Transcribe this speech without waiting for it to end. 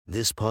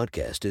This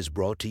podcast is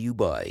brought to you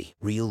by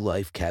Real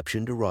Life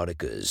Captioned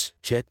Eroticas.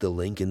 Check the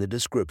link in the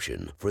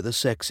description for the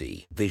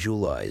sexy,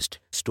 visualized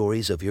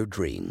stories of your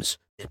dreams.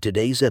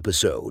 Today's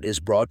episode is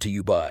brought to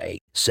you by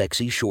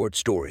Sexy Short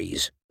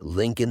Stories.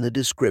 Link in the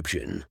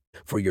description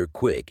for your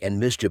quick and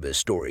mischievous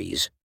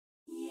stories.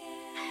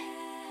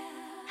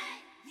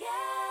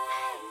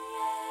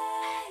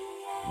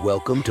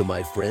 Welcome to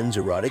my friend's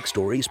Erotic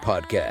Stories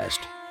podcast,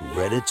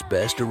 Reddit's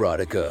Best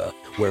Erotica,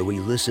 where we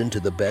listen to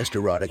the best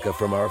erotica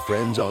from our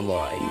friends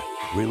online.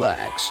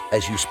 Relax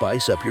as you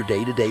spice up your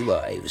day-to-day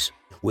lives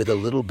with a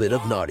little bit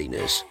of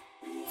naughtiness.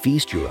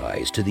 Feast your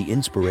eyes to the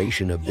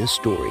inspiration of this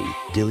story,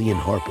 Dillian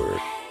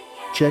Harper.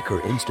 Check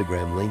her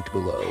Instagram linked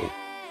below.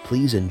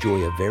 Please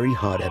enjoy a very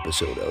hot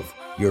episode of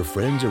Your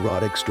Friend's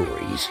Erotic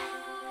Stories.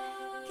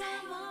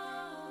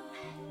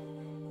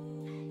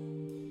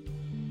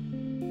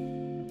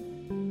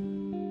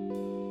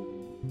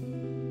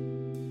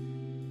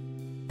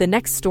 The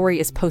next story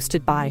is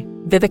posted by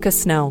Vivica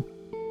Snow.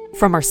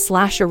 From our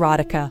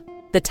 /erotica,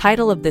 the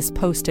title of this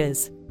post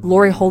is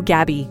Glory Hole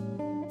Gabby.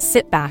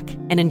 Sit back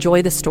and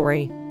enjoy the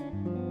story.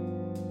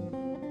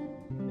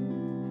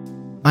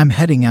 I'm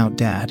heading out,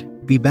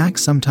 Dad. Be back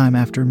sometime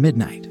after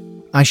midnight.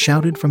 I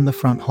shouted from the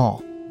front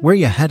hall. Where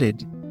ya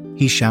headed?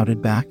 He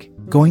shouted back.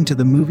 Going to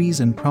the movies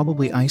and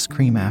probably ice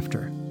cream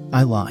after.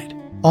 I lied.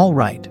 All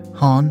right,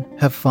 Han,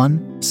 have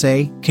fun.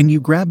 Say, can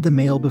you grab the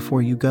mail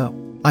before you go?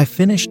 I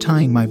finished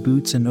tying my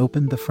boots and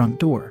opened the front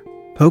door,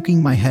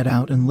 poking my head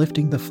out and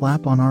lifting the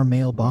flap on our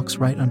mailbox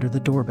right under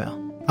the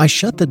doorbell. I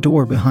shut the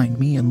door behind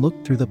me and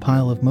looked through the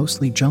pile of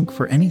mostly junk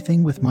for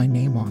anything with my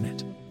name on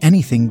it.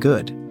 Anything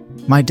good?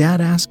 My dad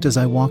asked as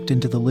I walked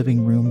into the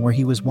living room where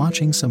he was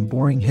watching some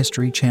boring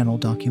History Channel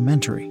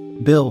documentary.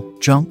 Bill,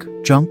 junk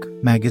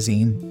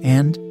magazine,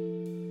 and...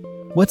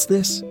 What's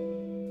this?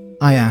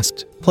 I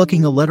asked,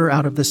 plucking a letter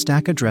out of the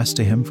stack addressed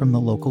to him from the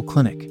local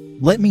clinic.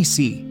 Let me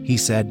see, he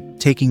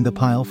said, taking the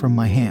pile from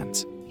my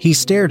hands. He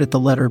stared at the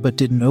letter but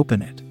didn't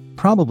open it.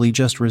 Probably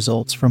just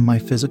results from my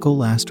physical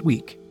last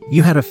week.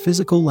 You had a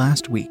physical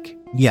last week?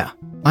 Yeah.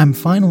 I'm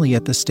finally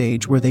at the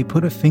stage where they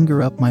put a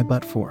finger up my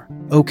butt for.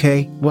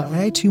 Okay, well, I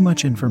had too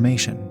much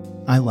information.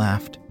 I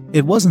laughed.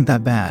 It wasn't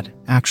that bad,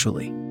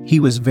 actually.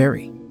 He was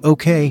very.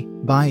 Okay,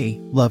 bye,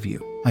 love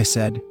you, I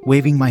said,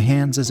 waving my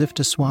hands as if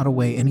to swat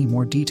away any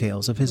more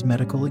details of his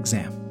medical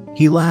exam.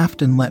 He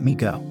laughed and let me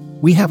go.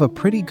 We have a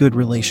pretty good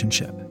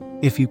relationship,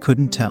 if you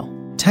couldn't tell.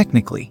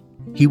 Technically,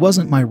 he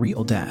wasn't my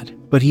real dad,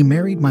 but he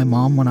married my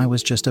mom when I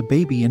was just a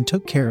baby and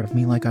took care of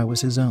me like I was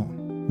his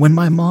own. When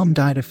my mom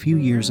died a few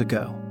years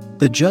ago,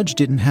 the judge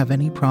didn't have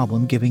any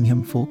problem giving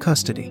him full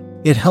custody.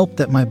 It helped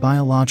that my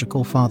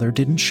biological father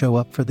didn't show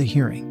up for the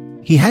hearing.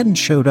 He hadn't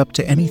showed up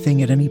to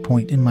anything at any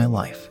point in my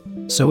life.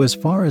 So as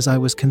far as I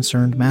was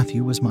concerned,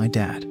 Matthew was my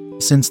dad.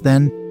 Since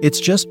then,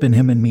 it's just been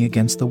him and me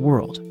against the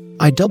world.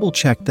 I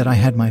double-checked that I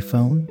had my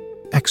phone,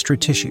 extra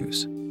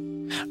tissues,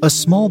 a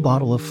small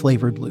bottle of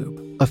flavored lube,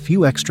 a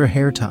few extra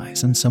hair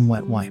ties, and some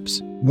wet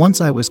wipes.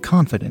 Once I was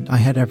confident I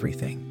had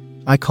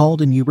everything, I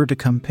called an Uber to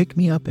come pick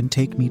me up and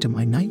take me to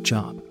my night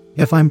job.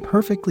 If I'm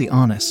perfectly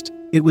honest,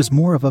 it was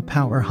more of a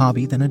power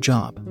hobby than a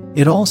job.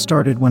 It all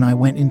started when I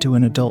went into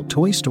an adult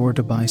toy store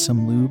to buy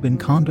some lube and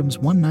condoms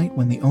one night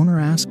when the owner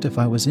asked if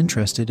I was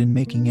interested in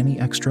making any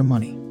extra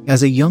money.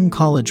 As a young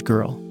college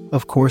girl,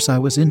 of course I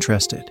was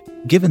interested.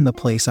 Given the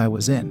place I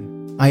was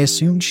in, I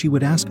assumed she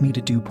would ask me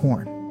to do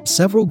porn.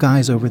 Several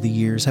guys over the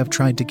years have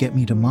tried to get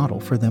me to model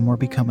for them or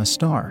become a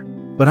star,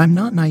 but I'm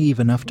not naive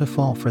enough to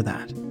fall for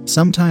that.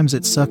 Sometimes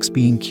it sucks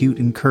being cute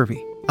and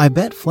curvy. I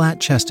bet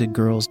flat-chested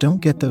girls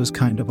don't get those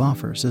kind of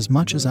offers as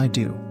much as I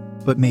do,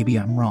 but maybe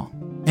I'm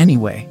wrong.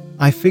 Anyway,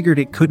 I figured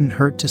it couldn't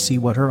hurt to see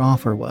what her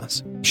offer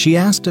was. She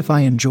asked if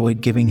I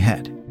enjoyed giving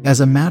head.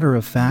 As a matter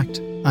of fact,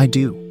 I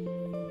do.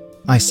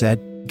 I said,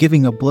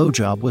 giving a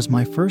blowjob was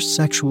my first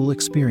sexual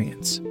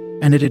experience,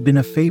 and it had been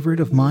a favorite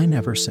of mine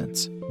ever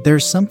since.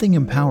 There's something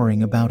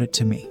empowering about it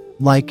to me.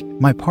 Like,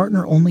 my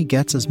partner only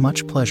gets as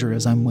much pleasure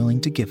as I'm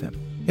willing to give him.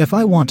 If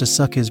I want to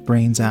suck his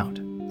brains out,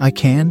 I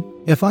can.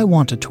 If I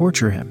want to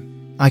torture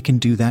him, I can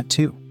do that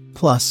too.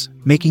 Plus,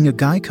 making a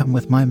guy come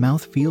with my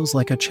mouth feels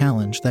like a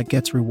challenge that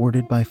gets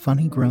rewarded by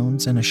funny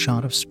groans and a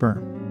shot of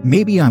sperm.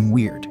 Maybe I'm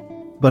weird,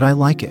 but I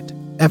like it.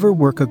 Ever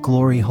work a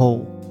glory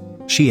hole?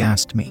 She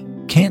asked me.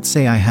 Can't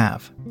say I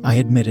have, I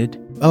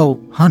admitted.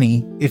 Oh,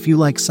 honey, if you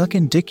like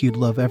sucking dick, you'd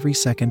love every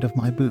second of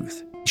my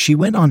booth. She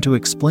went on to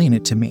explain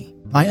it to me.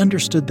 I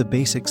understood the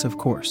basics, of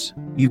course.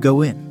 You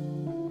go in.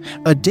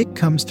 A dick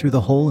comes through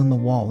the hole in the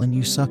wall and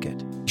you suck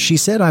it. She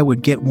said I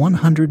would get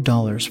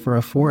 $100 for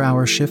a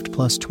 4-hour shift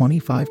plus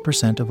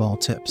 25% of all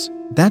tips.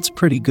 That's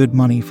pretty good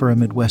money for a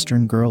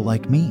Midwestern girl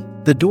like me.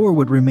 The door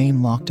would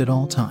remain locked at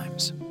all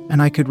times,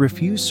 and I could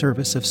refuse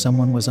service if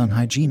someone was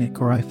unhygienic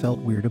or I felt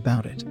weird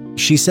about it.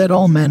 She said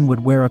all men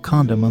would wear a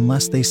condom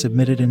unless they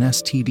submitted an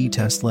STD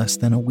test less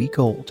than a week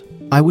old.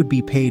 I would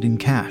be paid in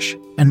cash,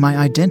 and my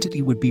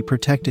identity would be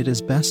protected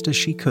as best as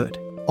she could.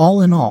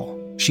 All in all,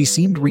 she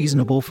seemed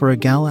reasonable for a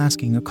gal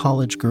asking a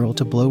college girl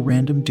to blow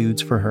random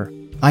dudes for her.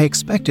 I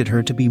expected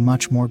her to be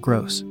much more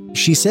gross.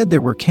 She said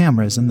there were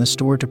cameras in the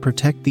store to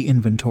protect the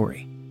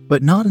inventory,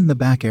 but not in the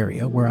back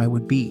area where I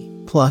would be.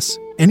 Plus,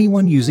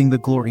 anyone using the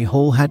glory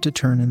hole had to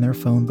turn in their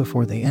phone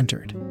before they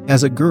entered.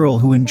 As a girl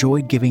who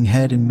enjoyed giving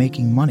head and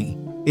making money,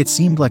 it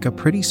seemed like a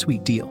pretty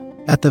sweet deal.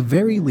 At the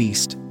very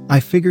least, I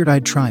figured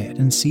I'd try it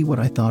and see what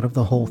I thought of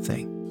the whole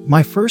thing.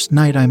 My first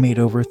night I made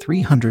over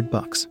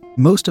 $300.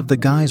 Most of the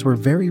guys were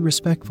very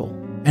respectful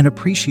and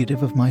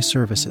appreciative of my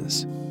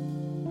services.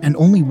 And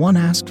only one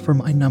asked for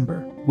my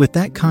number. With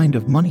that kind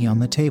of money on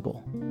the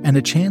table, and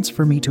a chance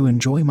for me to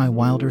enjoy my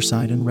wilder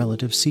side in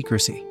relative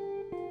secrecy,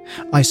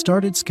 I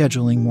started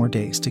scheduling more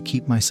days to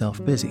keep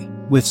myself busy.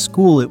 With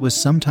school it was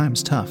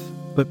sometimes tough,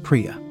 but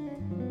Priya,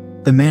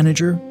 the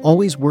manager,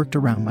 always worked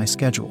around my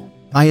schedule.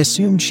 I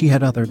assumed she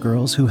had other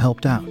girls who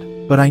helped out,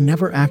 but I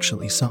never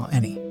actually saw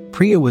any.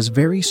 Priya was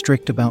very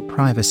strict about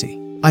privacy.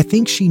 I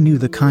think she knew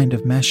the kind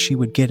of mess she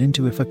would get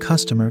into if a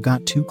customer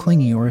got too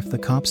clingy or if the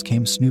cops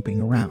came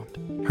snooping around.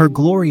 Her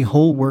glory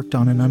hole worked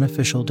on an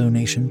unofficial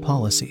donation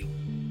policy,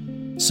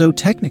 so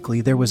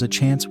technically there was a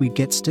chance we'd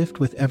get stiffed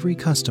with every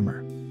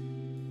customer.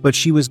 But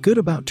she was good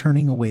about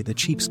turning away the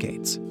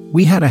cheapskates.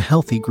 We had a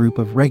healthy group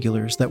of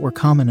regulars that were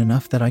common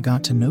enough that I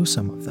got to know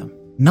some of them.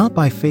 Not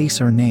by face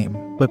or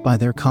name, but by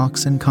their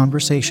cocks and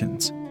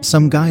conversations.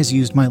 Some guys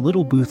used my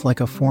little booth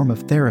like a form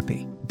of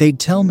therapy. They'd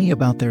tell me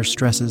about their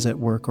stresses at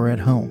work or at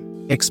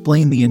home,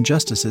 explain the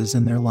injustices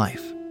in their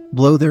life,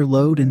 blow their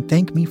load and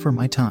thank me for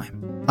my time.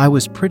 I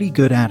was pretty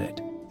good at it,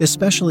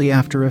 especially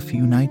after a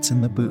few nights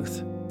in the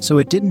booth, so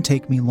it didn't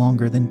take me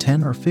longer than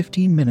 10 or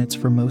 15 minutes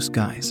for most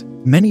guys.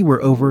 Many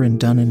were over and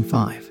done in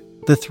 5.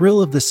 The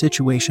thrill of the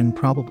situation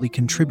probably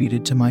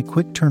contributed to my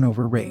quick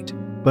turnover rate,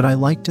 but I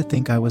like to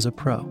think I was a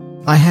pro.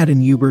 I had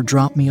an Uber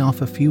drop me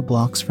off a few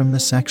blocks from the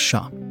sex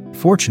shop.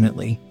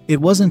 Fortunately, it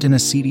wasn't in a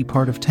seedy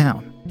part of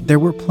town. There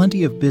were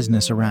plenty of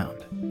business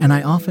around, and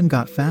I often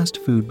got fast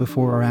food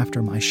before or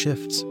after my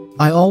shifts.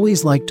 I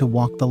always liked to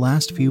walk the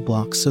last few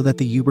blocks so that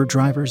the Uber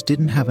drivers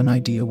didn't have an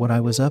idea what I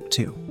was up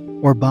to,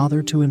 or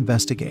bother to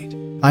investigate.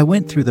 I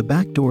went through the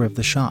back door of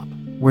the shop,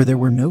 where there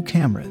were no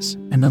cameras,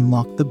 and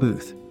unlocked the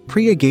booth.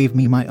 Priya gave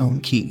me my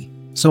own key,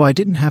 so I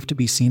didn't have to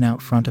be seen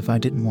out front if I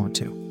didn't want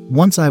to.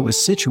 Once I was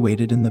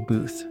situated in the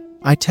booth,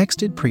 I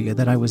texted Priya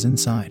that I was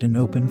inside and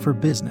open for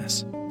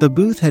business. The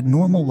booth had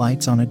normal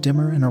lights on a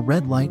dimmer and a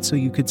red light so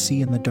you could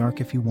see in the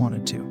dark if you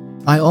wanted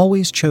to. I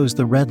always chose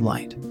the red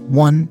light.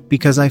 1,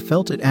 because I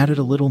felt it added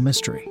a little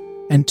mystery,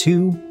 and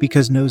 2,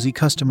 because nosy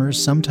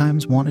customers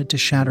sometimes wanted to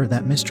shatter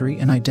that mystery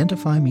and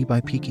identify me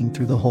by peeking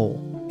through the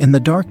hole. In the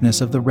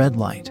darkness of the red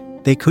light,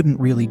 they couldn't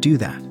really do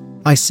that.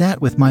 I sat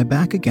with my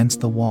back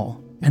against the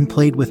wall and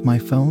played with my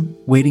phone,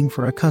 waiting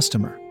for a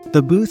customer.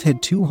 The booth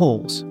had 2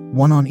 holes,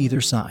 one on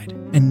either side,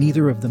 and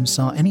neither of them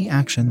saw any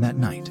action that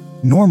night.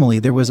 Normally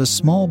there was a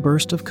small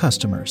burst of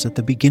customers at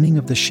the beginning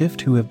of the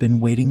shift who have been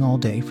waiting all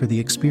day for the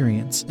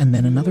experience, and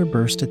then another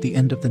burst at the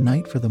end of the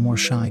night for the more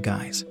shy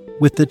guys.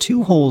 With the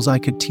 2 holes I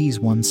could tease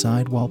one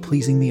side while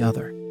pleasing the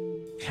other,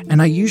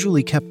 and I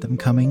usually kept them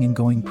coming and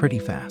going pretty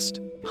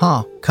fast.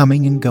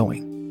 Coming and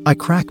going. I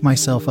crack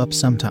myself up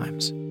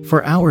sometimes.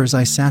 For hours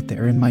I sat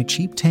there in my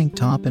cheap tank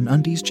top and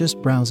undies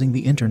just browsing the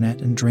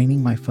internet and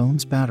draining my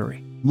phone's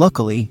battery.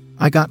 Luckily,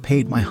 I got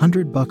paid my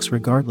 $100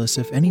 regardless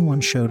if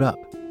anyone showed up,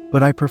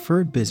 but I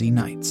preferred busy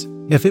nights.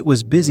 If it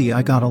was busy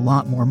I got a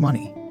lot more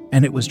money,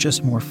 and it was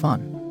just more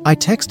fun. I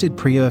texted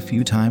Priya a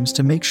few times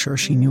to make sure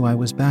she knew I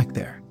was back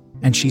there,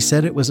 and she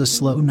said it was a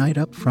slow night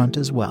up front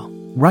as well.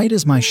 Right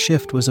as my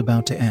shift was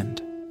about to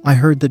end, I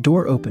heard the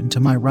door open to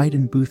my right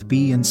in booth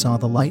B and saw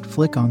the light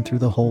flick on through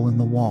the hole in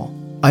the wall.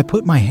 I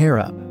put my hair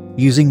up,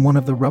 using one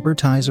of the rubber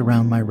ties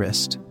around my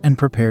wrist, and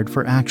prepared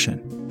for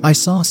action. I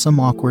saw some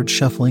awkward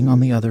shuffling on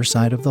the other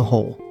side of the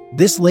hole.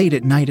 This late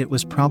at night it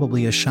was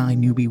probably a shy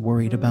newbie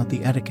worried about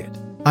the etiquette.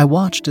 I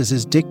watched as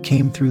his dick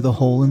came through the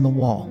hole in the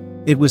wall.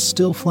 It was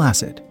still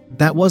flaccid.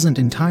 That wasn't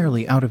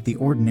entirely out of the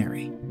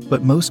ordinary,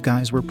 but most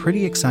guys were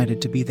pretty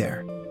excited to be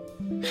there.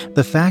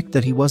 The fact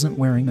that he wasn't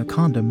wearing a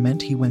condom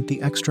meant he went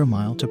the extra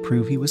mile to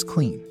prove he was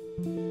clean.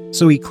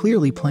 So he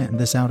clearly planned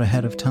this out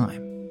ahead of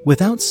time.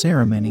 Without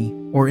ceremony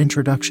or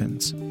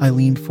introductions, I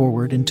leaned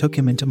forward and took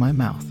him into my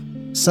mouth,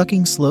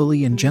 sucking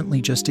slowly and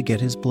gently just to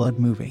get his blood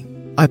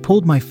moving. I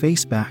pulled my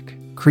face back,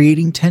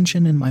 creating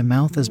tension in my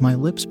mouth as my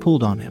lips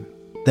pulled on him,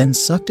 then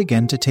sucked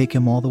again to take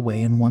him all the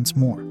way in once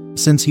more.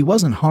 Since he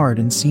wasn't hard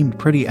and seemed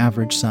pretty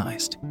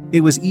average-sized,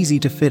 it was easy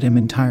to fit him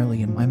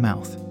entirely in my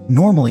mouth.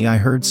 Normally I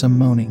heard some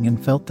moaning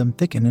and felt them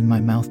thicken in my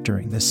mouth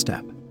during this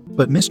step,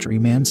 but Mystery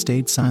Man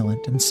stayed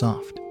silent and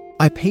soft.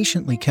 I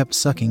patiently kept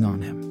sucking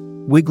on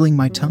him, wiggling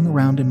my tongue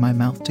around in my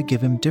mouth to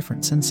give him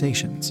different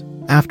sensations.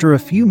 After a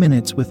few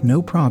minutes with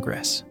no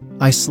progress,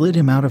 I slid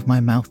him out of my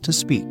mouth to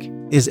speak.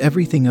 "Is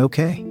everything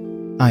okay?"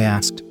 I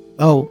asked.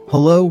 "Oh,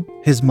 hello,"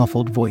 his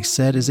muffled voice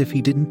said as if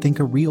he didn't think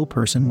a real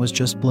person was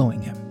just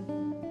blowing him.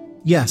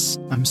 "Yes,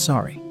 I'm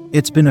sorry.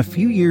 It's been a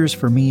few years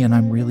for me and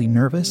I'm really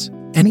nervous.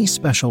 Any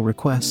special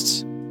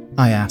requests?"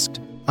 I asked.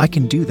 "I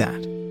can do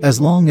that,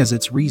 as long as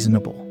it's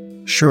reasonable."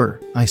 "Sure,"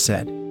 I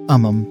said.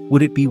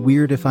 Would it be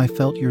weird if I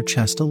felt your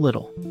chest a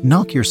little?"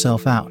 Knock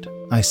yourself out,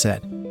 I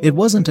said. It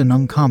wasn't an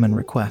uncommon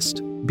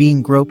request.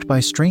 Being groped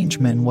by strange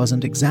men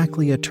wasn't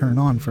exactly a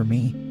turn-on for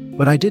me,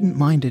 but I didn't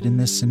mind it in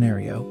this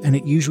scenario, and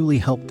it usually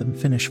helped them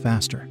finish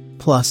faster.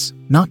 Plus,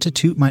 not to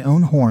toot my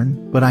own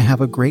horn, but I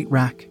have a great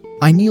rack.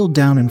 I kneeled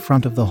down in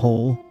front of the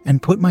hole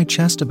and put my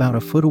chest about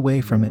a foot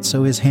away from it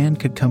so his hand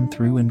could come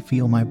through and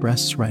feel my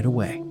breasts right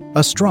away.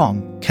 A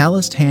strong,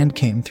 calloused hand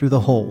came through the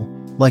hole,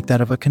 like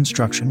that of a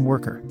construction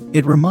worker.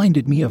 It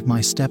reminded me of my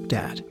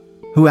stepdad,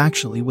 who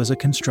actually was a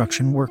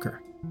construction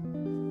worker.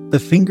 The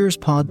fingers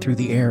pawed through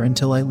the air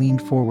until I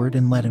leaned forward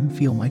and let him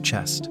feel my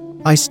chest.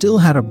 I still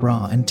had a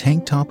bra and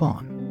tank top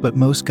on, but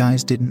most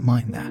guys didn't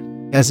mind that.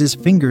 As his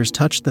fingers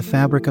touched the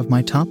fabric of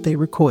my top, they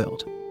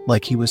recoiled,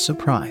 like he was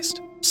surprised.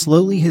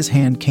 Slowly his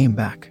hand came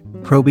back,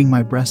 probing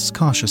my breasts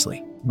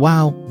cautiously.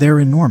 Wow,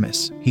 they're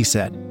enormous, he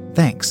said.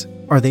 Thanks.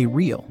 Are they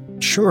real?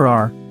 Sure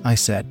are, I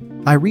said.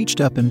 I reached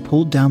up and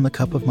pulled down the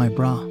cup of my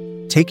bra,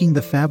 taking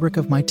the fabric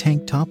of my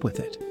tank top with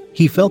it.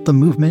 He felt the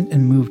movement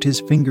and moved his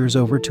fingers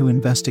over to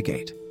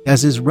investigate.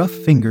 As his rough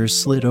fingers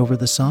slid over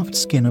the soft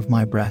skin of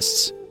my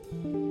breasts,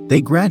 they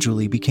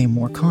gradually became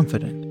more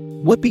confident.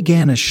 What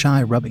began as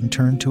shy rubbing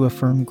turned to a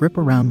firm grip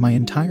around my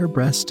entire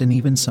breast and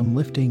even some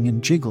lifting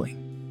and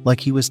jiggling, like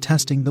he was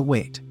testing the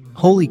weight.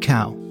 Holy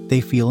cow, they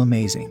feel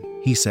amazing,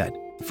 he said.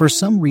 For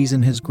some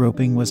reason his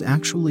groping was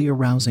actually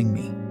arousing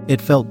me.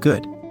 It felt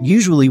good.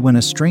 Usually when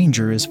a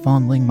stranger is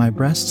fondling my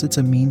breasts, it's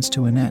a means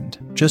to an end,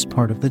 just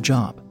part of the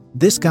job.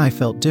 This guy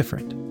felt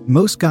different.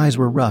 Most guys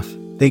were rough.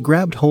 They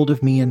grabbed hold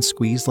of me and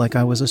squeezed like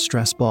I was a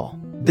stress ball.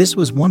 This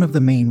was one of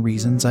the main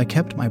reasons I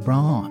kept my bra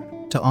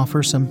on, to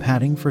offer some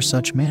padding for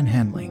such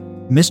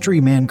manhandling.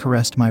 Mystery Man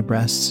caressed my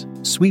breasts,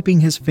 sweeping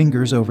his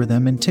fingers over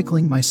them and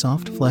tickling my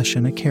soft flesh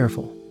in a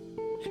careful,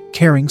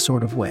 caring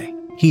sort of way.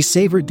 He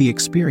savored the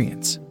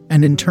experience,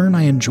 and in turn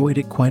I enjoyed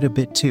it quite a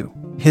bit too.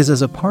 His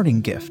as a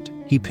parting gift,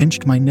 he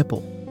pinched my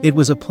nipple. It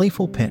was a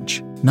playful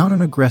pinch, not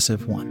an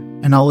aggressive one,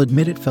 and I'll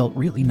admit it felt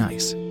really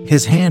nice.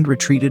 His hand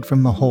retreated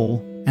from the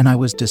hole, and I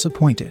was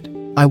disappointed.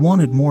 I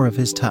wanted more of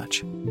his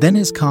touch. Then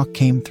his cock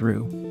came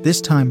through,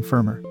 this time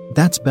firmer.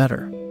 That's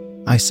better,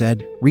 I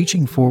said,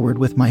 reaching forward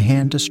with my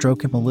hand to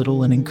stroke him a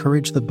little and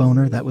encourage the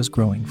boner that was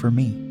growing for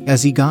me.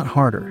 As he got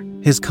harder,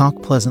 his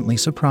cock pleasantly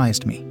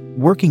surprised me.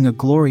 Working a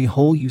glory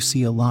hole, you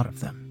see a lot of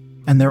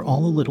them, and they're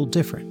all a little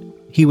different.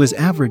 He was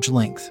average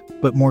length,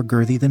 but more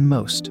girthy than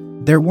most.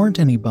 There weren't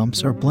any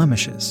bumps or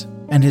blemishes,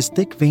 and his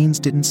thick veins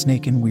didn't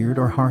snake in weird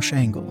or harsh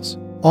angles.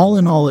 All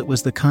in all, it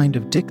was the kind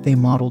of dick they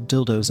modeled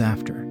dildos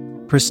after,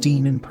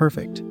 pristine and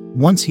perfect.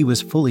 Once he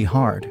was fully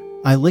hard,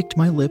 I licked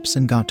my lips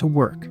and got to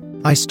work.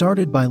 I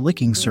started by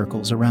licking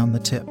circles around the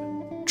tip,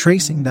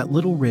 tracing that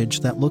little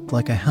ridge that looked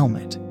like a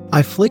helmet.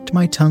 I flicked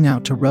my tongue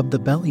out to rub the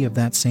belly of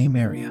that same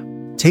area,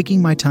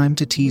 taking my time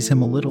to tease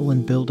him a little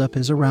and build up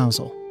his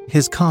arousal.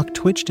 His cock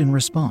twitched in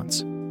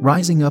response,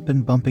 rising up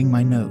and bumping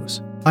my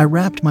nose. I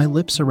wrapped my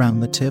lips around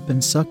the tip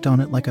and sucked on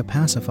it like a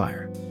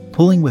pacifier,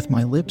 pulling with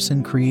my lips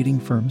and creating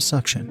firm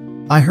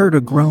suction. I heard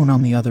a groan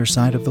on the other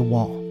side of the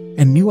wall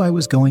and knew I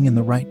was going in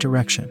the right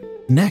direction.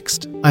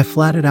 Next, I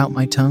flatted out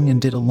my tongue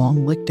and did a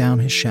long lick down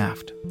his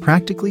shaft,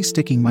 practically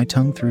sticking my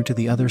tongue through to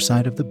the other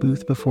side of the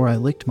booth before I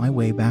licked my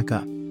way back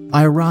up.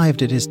 I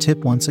arrived at his tip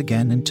once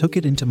again and took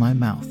it into my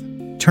mouth,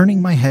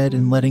 turning my head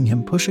and letting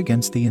him push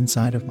against the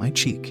inside of my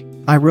cheek.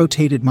 I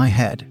rotated my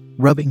head,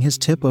 rubbing his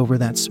tip over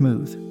that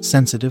smooth,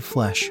 sensitive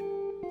flesh,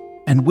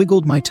 and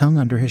wiggled my tongue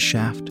under his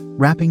shaft,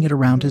 wrapping it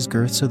around his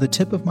girth so the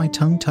tip of my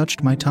tongue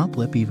touched my top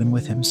lip even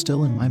with him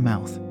still in my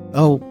mouth.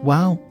 Oh,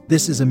 wow,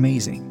 this is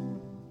amazing,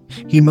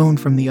 he moaned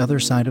from the other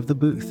side of the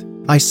booth.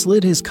 I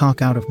slid his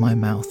cock out of my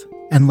mouth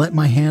and let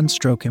my hand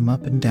stroke him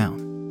up and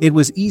down. It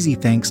was easy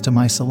thanks to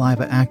my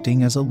saliva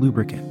acting as a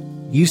lubricant.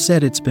 You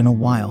said it's been a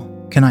while.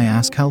 Can I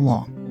ask how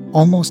long?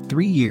 Almost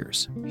 3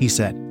 years, he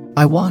said.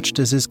 I watched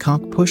as his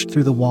cock pushed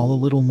through the wall a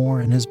little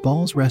more and his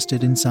balls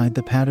rested inside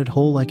the padded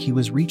hole like he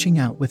was reaching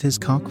out with his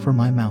cock for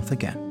my mouth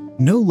again.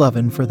 No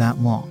lovin' for that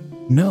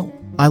long. No,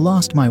 I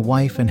lost my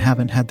wife and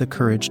haven't had the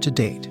courage to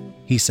date,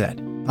 he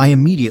said. I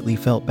immediately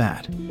felt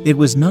bad. It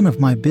was none of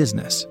my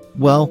business.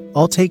 Well,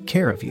 I'll take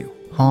care of you,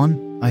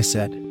 hon, I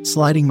said,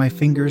 sliding my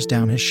fingers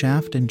down his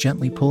shaft and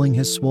gently pulling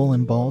his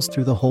swollen balls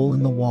through the hole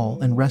in the wall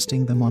and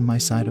resting them on my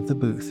side of the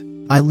booth.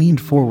 I leaned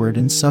forward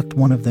and sucked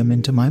one of them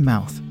into my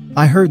mouth.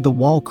 I heard the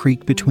wall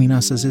creak between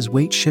us as his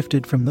weight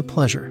shifted from the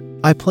pleasure.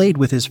 I played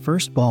with his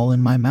first ball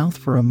in my mouth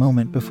for a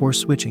moment before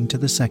switching to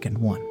the second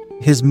one.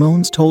 His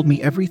moans told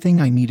me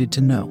everything I needed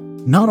to know.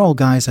 Not all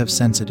guys have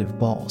sensitive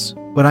balls,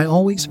 but I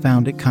always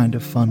found it kind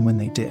of fun when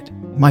they did.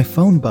 My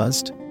phone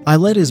buzzed. I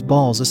let his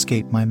balls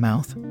escape my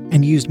mouth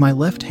and used my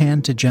left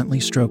hand to gently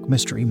stroke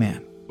Mystery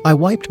Man. I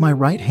wiped my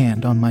right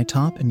hand on my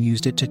top and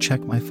used it to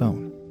check my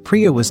phone.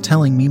 Priya was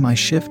telling me my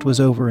shift was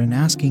over and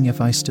asking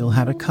if I still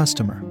had a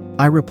customer.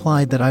 I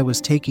replied that I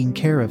was taking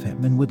care of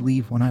him and would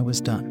leave when I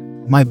was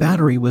done. My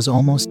battery was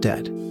almost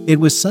dead. It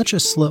was such a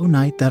slow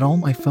night that all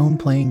my phone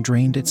playing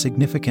drained it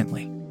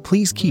significantly.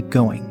 Please keep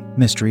going,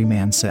 Mystery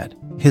Man said.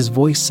 His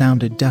voice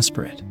sounded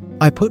desperate.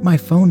 I put my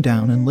phone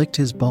down and licked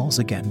his balls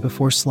again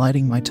before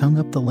sliding my tongue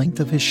up the length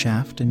of his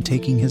shaft and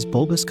taking his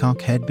bulbous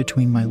cock head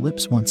between my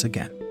lips once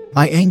again.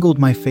 I angled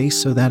my face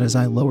so that as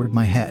I lowered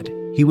my head,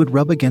 he would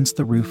rub against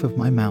the roof of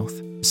my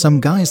mouth. Some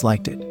guys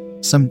liked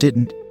it, some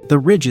didn't. The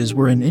ridges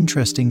were an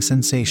interesting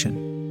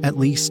sensation. At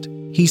least,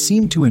 he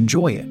seemed to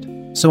enjoy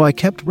it, so I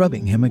kept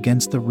rubbing him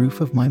against the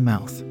roof of my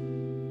mouth,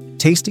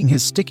 tasting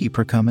his sticky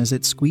precum as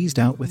it squeezed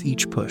out with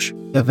each push.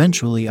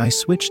 Eventually, I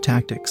switched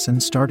tactics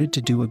and started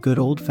to do a good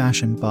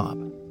old-fashioned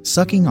bob,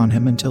 sucking on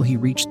him until he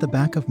reached the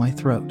back of my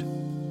throat,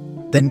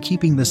 then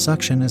keeping the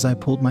suction as I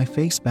pulled my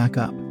face back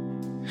up,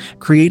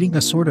 creating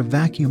a sort of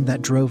vacuum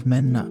that drove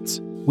men nuts.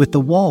 With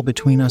the wall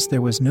between us,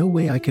 there was no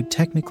way I could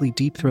technically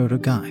deep-throat a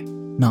guy,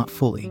 not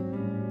fully.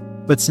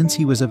 But since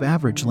he was of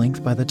average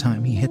length by the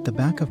time he hit the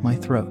back of my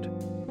throat,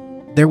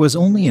 there was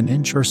only an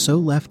inch or so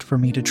left for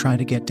me to try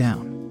to get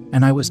down,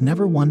 and I was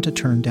never one to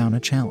turn down a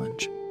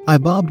challenge. I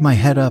bobbed my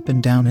head up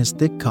and down his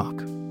thick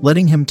cock,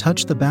 letting him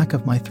touch the back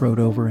of my throat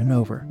over and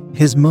over.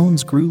 His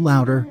moans grew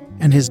louder,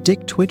 and his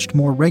dick twitched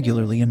more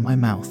regularly in my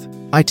mouth.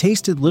 I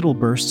tasted little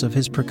bursts of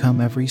his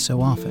precum every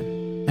so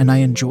often, and I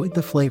enjoyed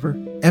the flavor.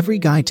 Every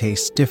guy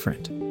tastes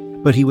different,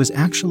 but he was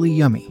actually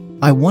yummy.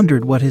 I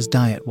wondered what his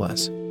diet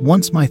was.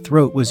 Once my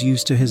throat was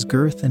used to his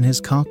girth and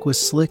his cock was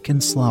slick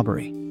and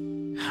slobbery,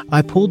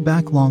 I pulled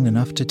back long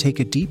enough to take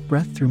a deep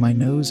breath through my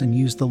nose and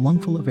used the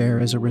lungful of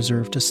air as a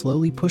reserve to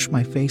slowly push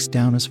my face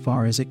down as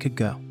far as it could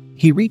go.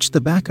 He reached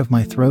the back of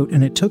my throat,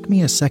 and it took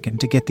me a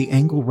second to get the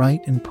angle right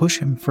and push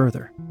him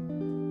further,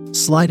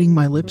 sliding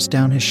my lips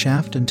down his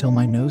shaft until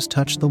my nose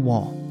touched the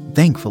wall.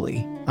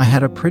 Thankfully, I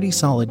had a pretty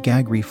solid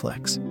gag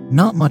reflex.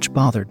 Not much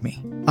bothered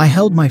me. I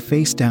held my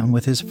face down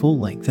with his full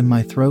length in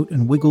my throat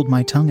and wiggled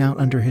my tongue out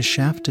under his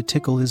shaft to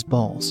tickle his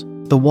balls.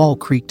 The wall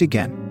creaked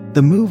again.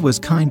 The move was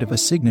kind of a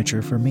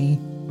signature for me,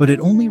 but it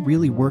only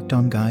really worked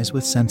on guys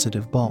with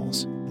sensitive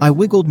balls. I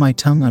wiggled my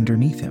tongue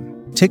underneath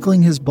him,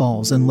 tickling his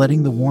balls and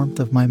letting the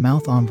warmth of my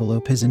mouth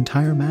envelope his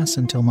entire mass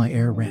until my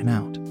air ran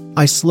out.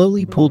 I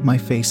slowly pulled my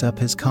face up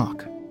his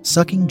cock,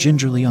 sucking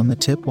gingerly on the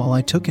tip while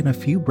I took in a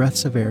few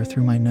breaths of air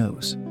through my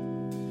nose,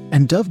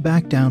 and dove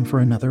back down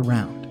for another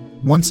round.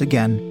 Once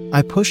again,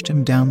 I pushed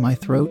him down my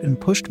throat and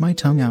pushed my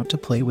tongue out to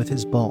play with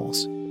his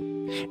balls,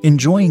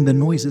 enjoying the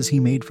noises he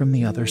made from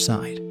the other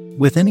side.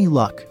 With any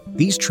luck,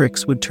 these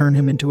tricks would turn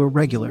him into a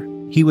regular.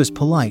 He was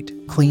polite,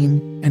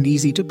 clean, and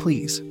easy to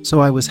please, so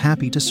I was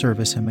happy to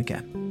service him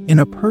again. In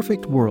a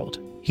perfect world,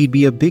 he'd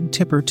be a big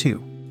tipper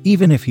too.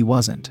 Even if he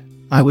wasn't,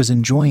 I was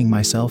enjoying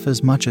myself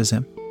as much as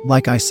him.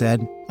 Like I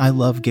said, I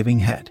love giving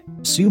head.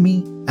 Sue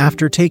me.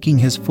 After taking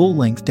his full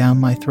length down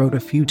my throat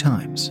a few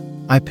times,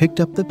 I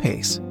picked up the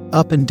pace.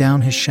 Up and down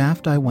his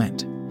shaft I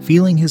went,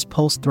 feeling his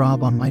pulse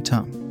throb on my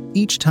tongue.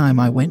 Each time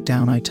I went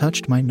down, I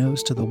touched my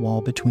nose to the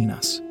wall between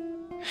us,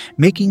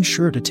 making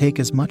sure to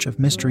take as much of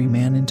Mystery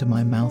Man into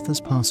my mouth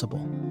as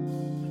possible.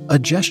 A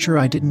gesture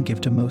I didn't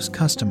give to most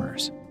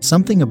customers.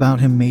 Something about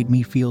him made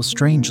me feel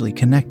strangely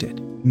connected.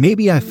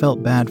 Maybe I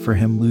felt bad for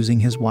him losing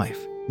his wife.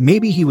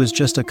 Maybe he was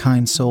just a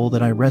kind soul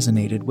that I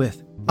resonated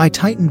with. I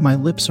tightened my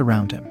lips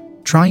around him,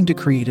 trying to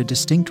create a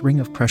distinct ring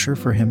of pressure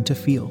for him to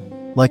feel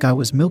like I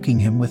was milking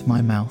him with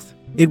my mouth.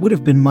 It would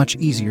have been much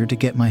easier to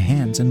get my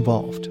hands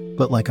involved,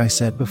 but like I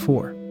said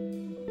before,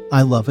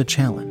 I love a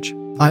challenge.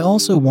 I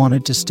also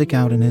wanted to stick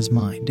out in his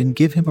mind and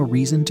give him a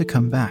reason to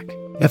come back.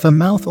 If a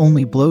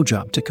mouth-only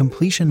blowjob to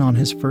completion on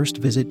his first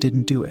visit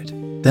didn't do it,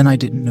 then I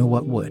didn't know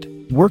what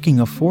would.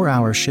 Working a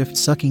 4-hour shift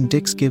sucking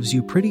dicks gives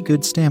you pretty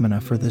good stamina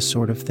for this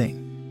sort of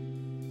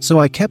thing. So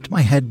I kept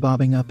my head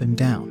bobbing up and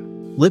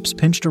down, lips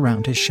pinched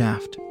around his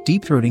shaft,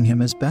 deep-throating him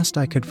as best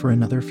I could for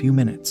another few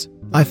minutes.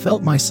 I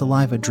felt my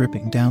saliva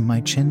dripping down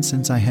my chin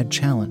since I had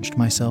challenged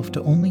myself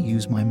to only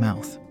use my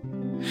mouth.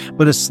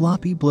 But a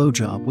sloppy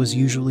blowjob was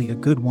usually a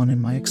good one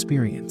in my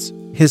experience.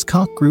 His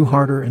cock grew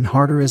harder and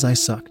harder as I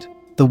sucked,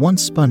 the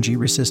once spongy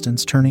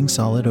resistance turning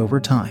solid over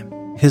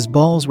time. His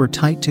balls were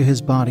tight to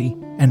his body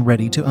and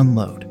ready to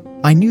unload.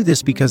 I knew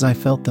this because I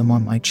felt them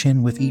on my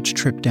chin with each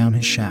trip down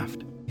his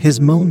shaft.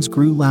 His moans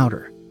grew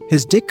louder.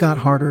 His dick got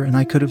harder, and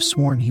I could have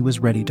sworn he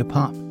was ready to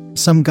pop.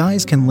 Some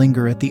guys can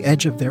linger at the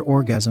edge of their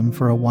orgasm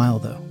for a while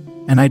though,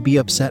 and I'd be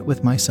upset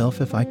with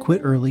myself if I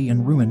quit early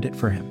and ruined it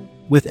for him.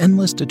 With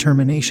endless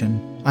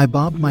determination, I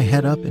bobbed my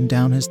head up and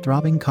down his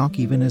throbbing cock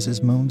even as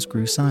his moans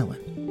grew silent.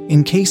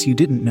 In case you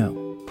didn't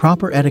know,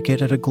 proper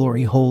etiquette at a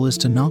glory hole is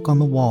to knock on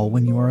the wall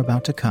when you are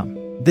about to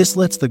come. This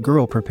lets the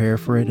girl prepare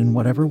for it in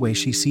whatever way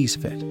she sees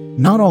fit.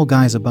 Not all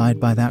guys abide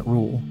by that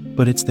rule,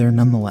 but it's there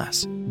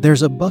nonetheless.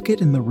 There's a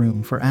bucket in the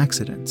room for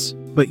accidents,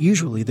 but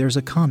usually there's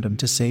a condom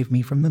to save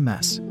me from the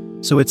mess,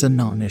 so it's a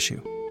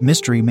non-issue.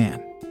 Mystery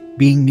Man,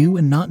 being new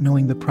and not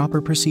knowing the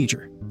proper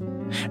procedure,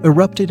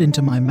 erupted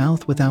into my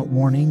mouth without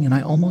warning, and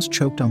I almost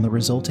choked on the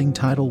resulting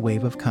tidal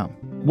wave of cum.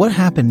 What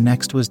happened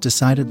next was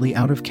decidedly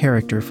out of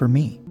character for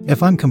me.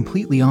 If I'm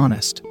completely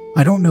honest,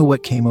 I don't know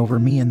what came over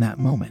me in that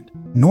moment.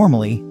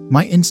 Normally,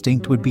 my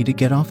instinct would be to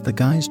get off the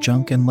guy's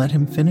junk and let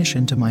him finish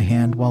into my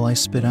hand while I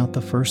spit out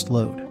the first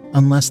load.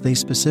 unless they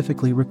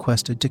specifically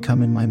requested to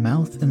come in my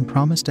mouth and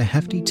promised a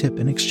hefty tip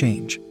in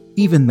exchange.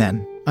 Even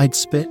then, I'd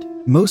spit.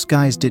 Most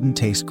guys didn't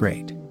taste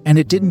great, and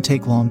it didn't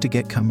take long to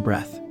get cum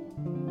breath,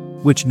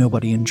 which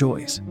nobody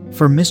enjoys.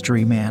 For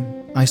Mystery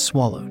Man, I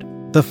swallowed.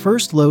 The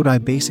first load I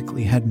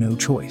basically had no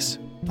choice.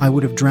 I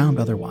would have drowned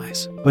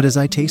otherwise, but as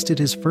I tasted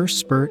his first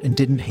spurt and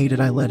didn't hate it,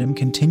 I let him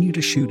continue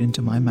to shoot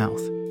into my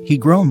mouth. He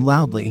groaned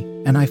loudly,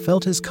 and I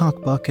felt his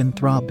cock buck and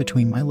throb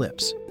between my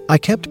lips. I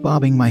kept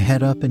bobbing my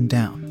head up and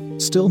down,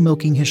 still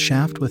milking his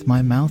shaft with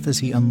my mouth as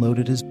he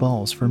unloaded his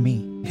balls for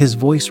me. His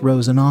voice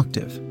rose an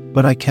octave,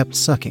 but I kept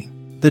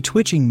sucking. The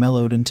twitching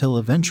mellowed until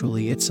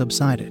eventually it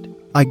subsided.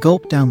 I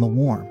gulped down the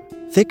warm,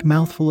 thick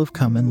mouthful of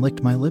cum and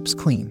licked my lips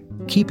clean,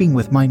 keeping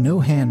with my no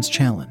hands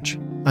challenge.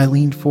 I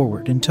leaned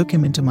forward and took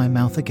him into my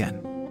mouth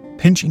again,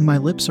 pinching my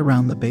lips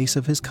around the base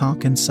of his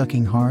cock and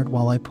sucking hard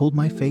while I pulled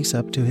my face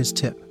up to his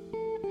tip,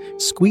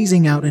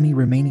 squeezing out any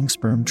remaining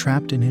sperm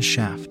trapped in his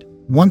shaft.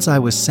 Once I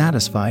was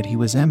satisfied he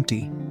was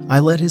empty, I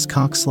let his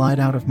cock slide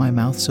out of my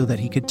mouth so that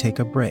he could take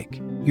a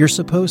break. "You're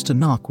supposed to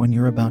knock when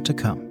you're about to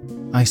come,"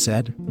 I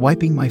said,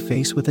 wiping my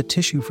face with a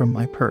tissue from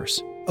my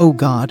purse. "Oh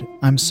God,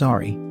 I'm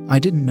sorry, I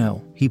didn't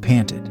know," he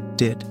panted.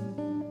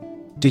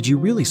 Did you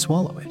really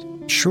swallow it?"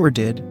 "Sure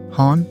did,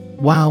 hon.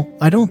 Wow,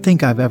 I don't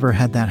think I've ever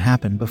had that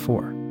happen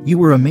before. You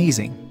were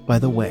amazing, by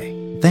the way."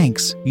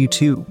 "Thanks, you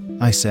too,"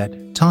 I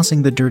said,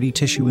 tossing the dirty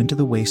tissue into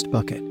the waste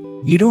bucket.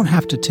 "You don't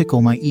have to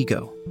tickle my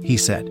ego," he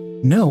said.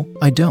 "No,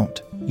 I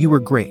don't. You were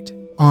great.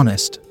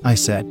 Honest," I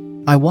said.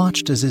 I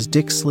watched as his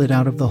dick slid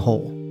out of the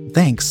hole.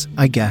 "Thanks,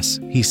 I guess,"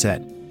 he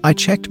said. I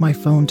checked my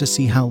phone to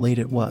see how late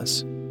it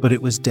was, but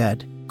it was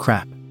dead.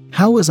 Crap.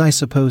 How was I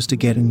supposed to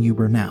get an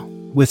Uber now?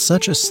 With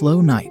such a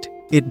slow night,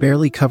 it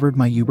barely covered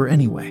my Uber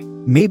anyway.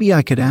 Maybe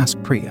I could ask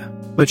Priya,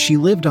 but she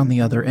lived on the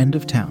other end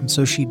of town,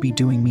 so she'd be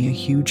doing me a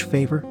huge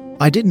favor.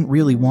 I didn't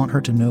really want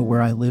her to know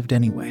where I lived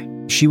anyway.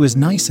 She was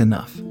nice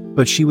enough,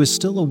 but she was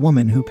still a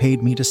woman who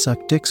paid me to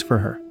suck dicks for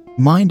her.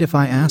 "Mind if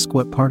I ask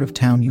what part of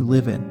town you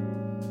live in?"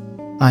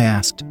 I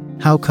asked.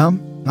 "How come?"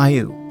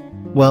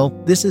 "Well,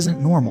 this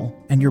isn't normal,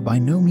 and you're by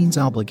no means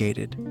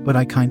obligated, but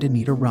I kinda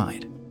need a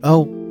ride."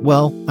 "Oh,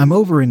 well, I'm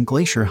over in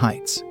Glacier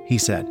Heights," he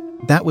said.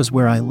 "That was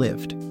where I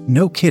lived."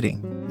 "No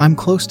kidding. I'm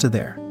close to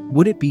there.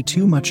 Would it be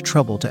too much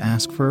trouble to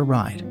ask for a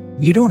ride?"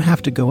 "You don't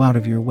have to go out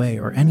of your way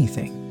or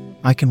anything.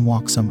 I can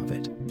walk some of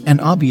it.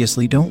 And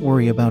obviously don't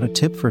worry about a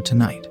tip for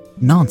tonight."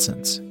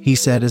 "Nonsense," he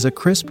said as a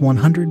crisp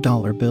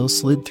 $100 bill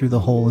slid through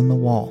the hole in the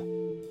wall.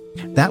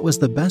 "That was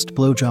the best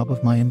blowjob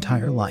of my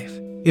entire life.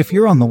 If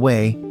you're on the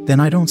way, then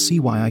I don't see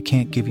why I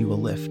can't give you a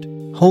lift."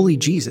 "Holy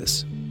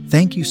Jesus.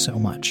 Thank you so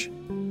much,"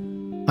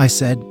 I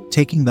said,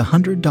 taking the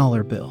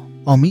 $100 bill.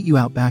 "I'll meet you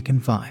out back in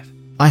 5.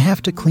 I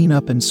have to clean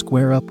up and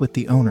square up with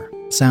the owner."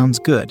 "Sounds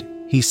good,"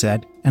 he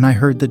said, and I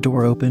heard the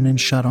door open and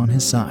shut on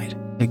his side.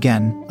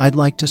 Again, I'd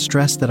like to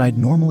stress that I'd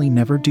normally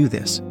never do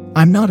this.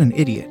 I'm not an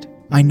idiot.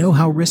 I know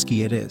how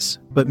risky it is,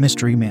 but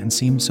Mystery Man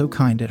seemed so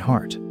kind at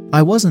heart.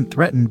 I wasn't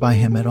threatened by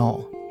him at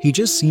all. He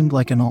just seemed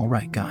like an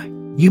alright guy.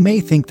 You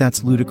may think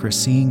that's ludicrous,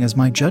 seeing as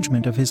my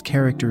judgment of his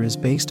character is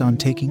based on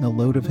taking a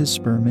load of his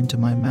sperm into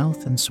my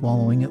mouth and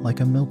swallowing it like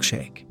a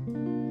milkshake.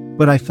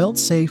 But I felt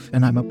safe,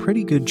 and I'm a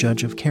pretty good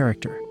judge of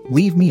character.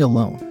 "Leave me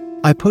alone."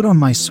 I put on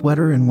my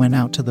sweater and went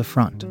out to the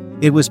front.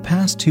 It was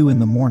past 2 in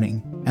the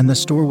morning, and the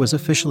store was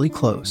officially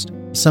closed.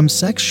 Some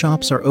sex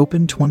shops are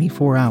open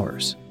 24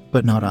 hours,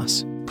 but not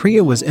us.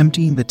 Priya was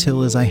emptying the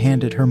till as I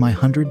handed her my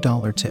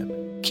 $100 tip.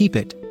 "Keep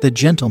it. The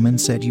gentleman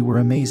said you were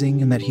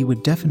amazing and that he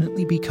would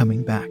definitely be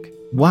coming back."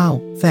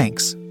 "Wow,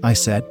 thanks," I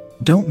said.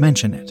 "Don't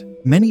mention it.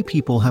 Many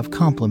people have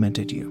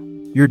complimented you.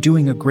 You're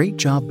doing a great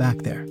job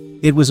back there."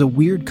 It was a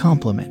weird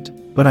compliment,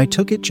 but I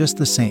took it just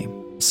the same.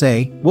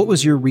 "Say, what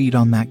was your read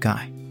on that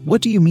guy?"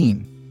 "What do you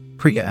mean?"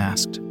 Priya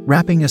asked,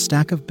 wrapping a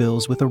stack of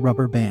bills with a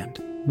rubber band.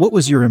 "What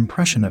was your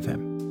impression of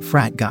him?"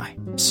 "Frat guy.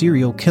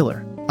 Serial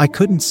killer." I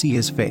couldn't see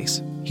his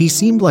face. He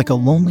seemed like a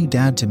lonely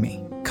dad to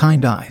me.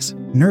 Kind eyes.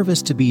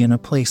 Nervous to be in a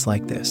place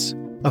like this.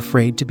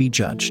 Afraid to be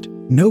judged.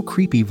 No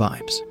creepy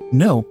vibes.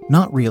 "No,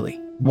 not really."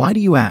 "Why do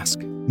you ask?"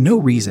 "No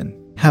reason.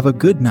 Have a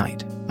good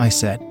night," I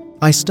said.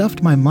 I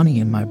stuffed my money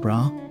in my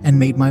bra and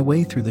made my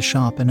way through the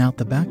shop and out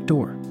the back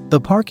door. The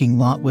parking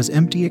lot was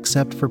empty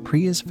except for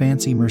Priya's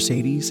fancy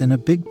Mercedes and a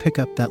big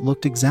pickup that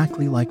looked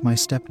exactly like my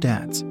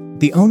stepdad's.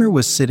 The owner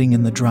was sitting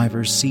in the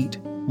driver's seat,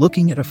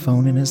 looking at a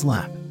phone in his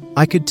lap.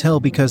 I could tell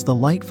because the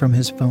light from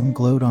his phone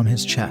glowed on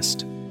his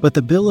chest, but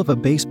the bill of a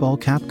baseball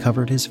cap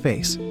covered his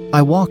face.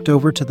 I walked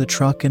over to the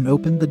truck and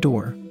opened the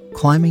door,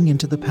 climbing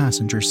into the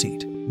passenger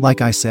seat.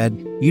 "Like I said,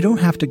 you don't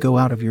have to go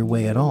out of your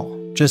way at all.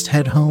 Just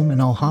head home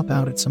and I'll hop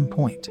out at some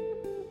point,"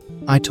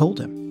 I told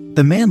him.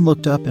 The man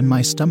looked up and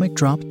my stomach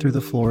dropped through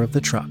the floor of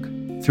the truck,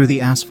 through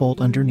the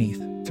asphalt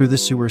underneath, through the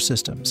sewer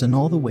systems, and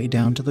all the way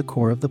down to the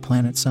core of the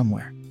planet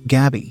somewhere.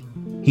 "Gabby?"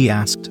 he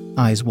asked,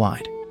 eyes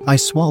wide. I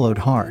swallowed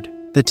hard,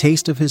 the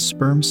taste of his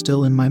sperm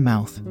still in my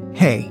mouth.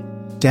 "Hey,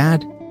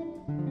 Dad?"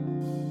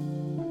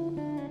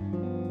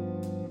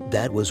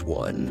 That was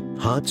one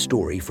hot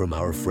story from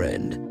our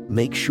friend.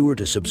 Make sure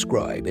to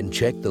subscribe and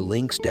check the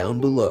links down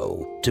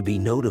below to be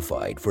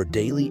notified for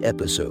daily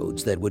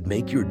episodes that would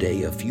make your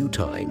day a few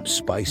times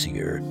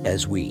spicier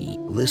as we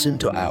listen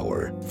to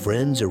our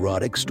friends'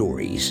 erotic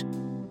stories.